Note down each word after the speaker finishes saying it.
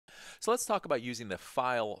So let's talk about using the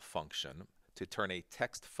file function to turn a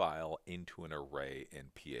text file into an array in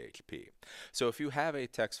PHP. So if you have a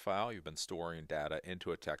text file, you've been storing data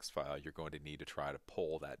into a text file, you're going to need to try to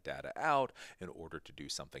pull that data out in order to do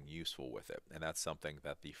something useful with it. And that's something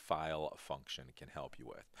that the file function can help you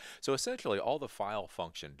with. So essentially all the file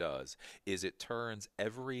function does is it turns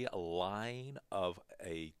every line of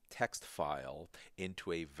a text file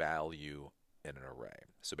into a value in an array.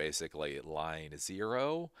 So basically line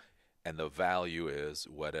 0 and the value is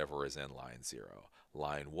whatever is in line 0.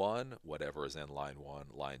 Line 1, whatever is in line 1.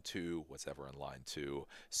 Line 2, whatever in line 2,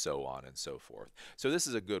 so on and so forth. So this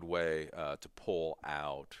is a good way to pull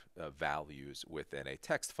out values within a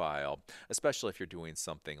text file, especially if you're doing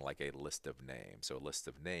something like a list of names. So a list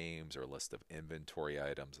of names or a list of inventory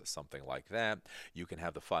items or something like that. You can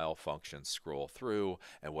have the file function scroll through,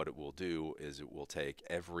 and what it will do is it will take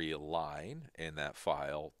every line in that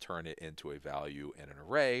file, turn it into a value in an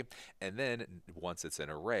array, and then once it's an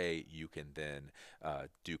array, you can then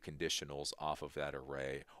do conditionals off of that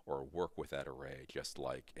array or work with that array just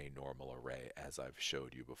like a normal array as I've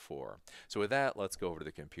showed you before. So with that, let's go over to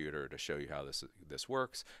the computer to show you how this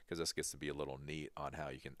works, because this gets to be a little neat on how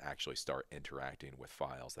you can actually start interacting with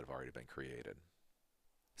files that have already been created.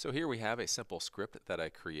 So here we have a simple script that I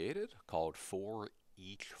created called for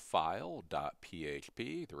each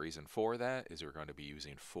file.php. The reason for that is we're going to be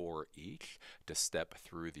using for each to step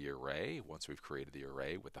through the array once we've created the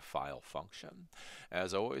array with the file function.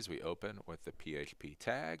 As always, we open with the PHP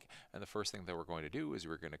tag, and the first thing that we're going to do is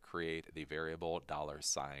we're going to create the variable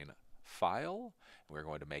 $file, and we're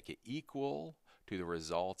going to make it equal to the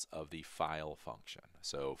results of the file function.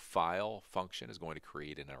 So file function is going to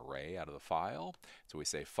create an array out of the file. So we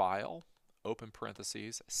say file, open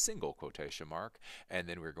parentheses, single quotation mark, and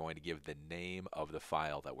then we're going to give the name of the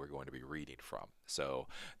file that we're going to be reading from. So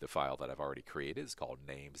the file that I've already created is called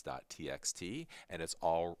names.txt, and it's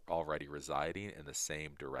already residing in the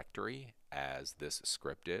same directory as this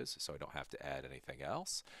script is, so I don't have to add anything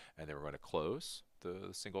else. And then we're going to close the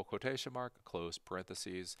single quotation mark, close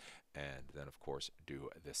parentheses, and then of course do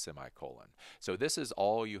the semicolon. So this is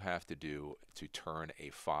all you have to do to turn a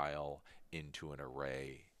file into an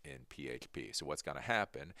array in PHP. So what's going to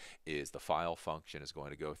happen is the file function is going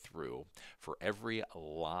to go through for every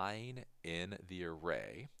line in the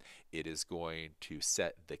array. It is going to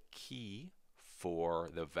set the key for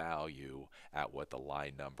the value at what the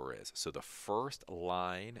line number is. So the first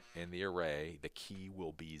line in the array, the key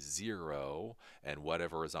will be 0, and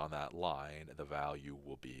whatever is on that line, the value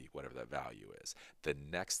will be whatever that value is. The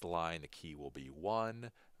next line, the key will be 1,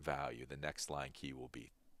 value. The next line key will be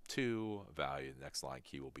 2, value. The next line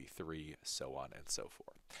key will be 3, so on and so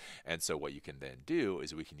forth. And so what you can then do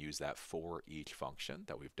is we can use that for each function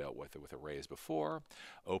that we've dealt with arrays before,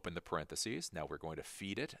 open the parentheses. Now we're going to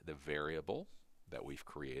feed it the variable that we've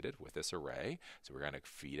created with this array. So we're going to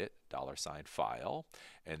feed it $file,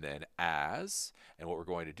 and then as, and what we're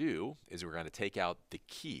going to do is we're going to take out the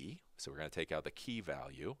key. So we're going to take out the key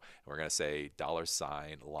value, and we're going to say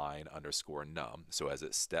 $line_num. So as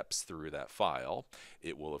it steps through that file,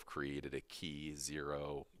 it will have created a key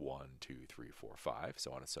 0, 1, 2, 3, 4, 5,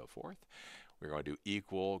 so on and so forth. We're going to do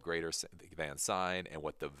equal, greater than sign, and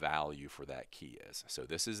what the value for that key is. So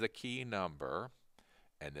this is the key number,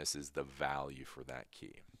 and this is the value for that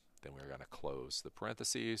key. Then we're going to close the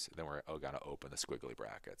parentheses, then we're going to open the squiggly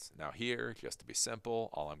brackets. Now here, just to be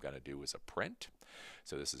simple, all I'm going to do is a print.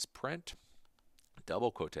 So this is print,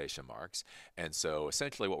 double quotation marks, and so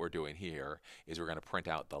essentially what we're doing here is we're going to print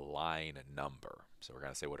out the line number. So we're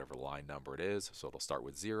going to say whatever line number it is, so it'll start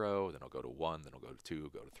with 0, then it'll go to 1, then it'll go to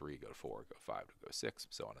 2, go to 3, go to 4, go to 5, go to 6,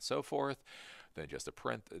 so on and so forth. Then just a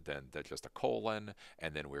print, then just a colon,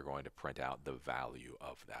 and then we're going to print out the value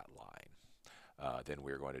of that line. Then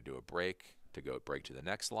we're going to do a break to go break to the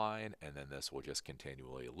next line, and then this will just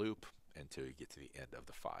continually loop until you get to the end of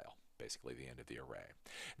the file, basically the end of the array.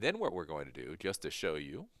 Then what we're going to do, just to show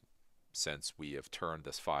you, since we have turned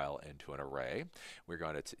this file into an array, we're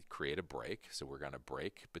going to create a break. So we're going to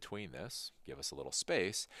break between this, give us a little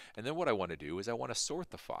space, and then what I want to do is I want to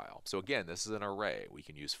sort the file. So again, this is an array. We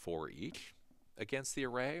can use for each against the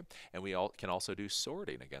array, and we can also do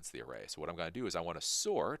sorting against the array. So what I'm going to do is I want to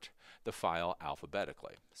sort the file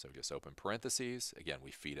alphabetically. So just open parentheses. Again, we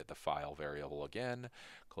feed it the file variable again,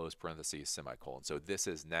 close parentheses, semicolon. So this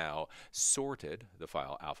is now sorted the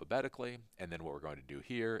file alphabetically, and then what we're going to do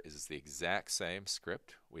here is the exact same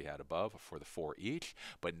script we had above for the for each,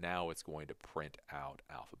 but now it's going to print out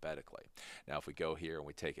alphabetically. Now if we go here and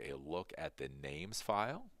we take a look at the names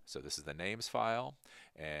file, so this is the names file,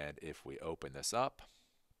 and if we open this up,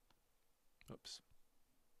 oops,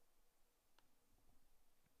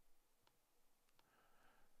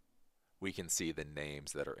 we can see the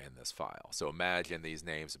names that are in this file. So imagine these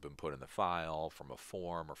names have been put in the file from a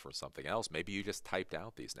form or for something else. Maybe you just typed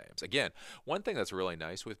out these names. Again, one thing that's really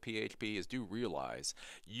nice with PHP is do realize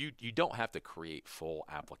you don't have to create full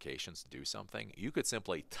applications to do something. You could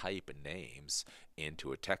simply type names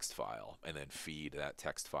into a text file and then feed that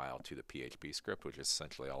text file to the PHP script, which is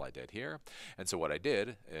essentially all I did here. And so what I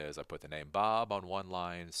did is I put the name Bob on one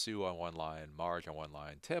line, Sue on one line, Marge on one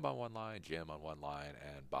line, Tim on one line, Jim on one line,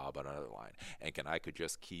 and Bob on another line. And I could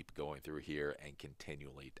just keep going through here and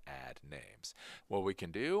continually add names. What we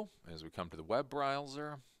can do is we come to the web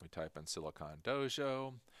browser, we type in Silicon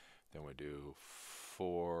Dojo, then we do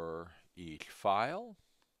for each file.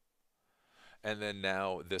 And then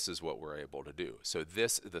now this is what we're able to do. So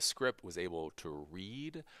the script was able to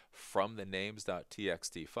read from the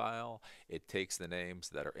names.txt file. It takes the names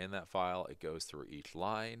that are in that file, it goes through each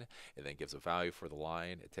line, it then gives a value for the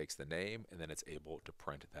line, it takes the name, and then it's able to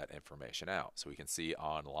print that information out. So we can see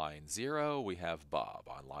on line 0 we have Bob,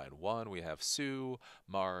 on line 1 we have Sue,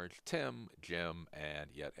 Marge, Tim, Jim,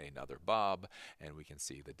 and yet another Bob, and we can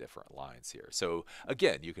see the different lines here. So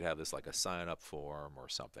again, you could have this like a sign up form or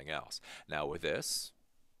something else. Now with this,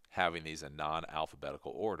 having these in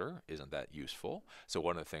non-alphabetical order isn't that useful. So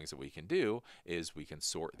one of the things that we can do is we can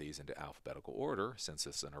sort these into alphabetical order since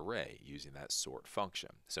it's an array using that sort function.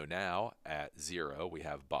 So now at 0 we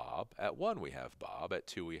have Bob, at 1 we have Bob, at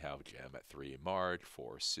 2 we have Jim, at 3 Marge,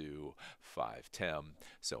 4 Sue, 5 Tim,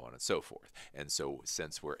 so on and so forth. And so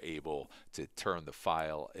since we're able to turn the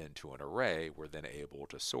file into an array, we're then able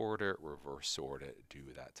to sort it, reverse sort it,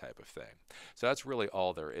 do that type of thing. So that's really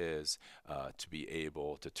all there is to be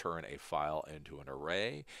able to turn a file into an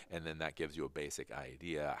array, and then that gives you a basic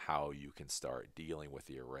idea how you can start dealing with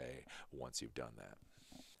the array once you've done that.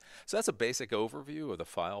 So that's a basic overview of the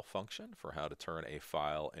file function for how to turn a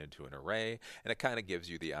file into an array, and it kind of gives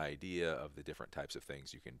you the idea of the different types of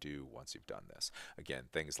things you can do once you've done this. Again,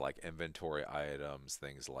 things like inventory items,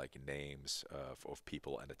 things like names of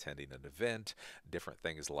people and attending an event, different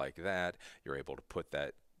things like that. You're able to put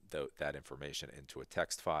that information into a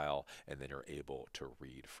text file, and then you're able to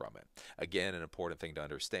read from it. Again, an important thing to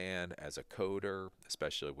understand as a coder,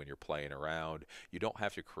 especially when you're playing around, you don't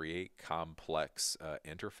have to create complex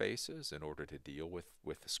interfaces in order to deal with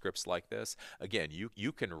scripts like this. Again,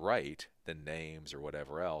 you can write the names or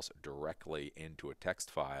whatever else directly into a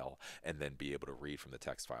text file and then be able to read from the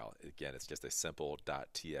text file. Again, it's just a simple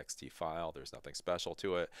 .txt file. There's nothing special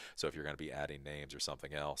to it. So if you're going to be adding names or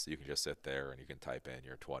something else, you can just sit there and you can type in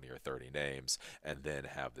your 20 or 30 names and then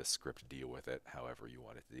have this script deal with it however you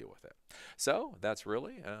want it to deal with it. So that's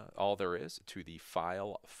really all there is to the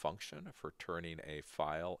file function for turning a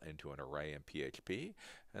file into an array in PHP,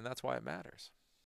 and that's why it matters.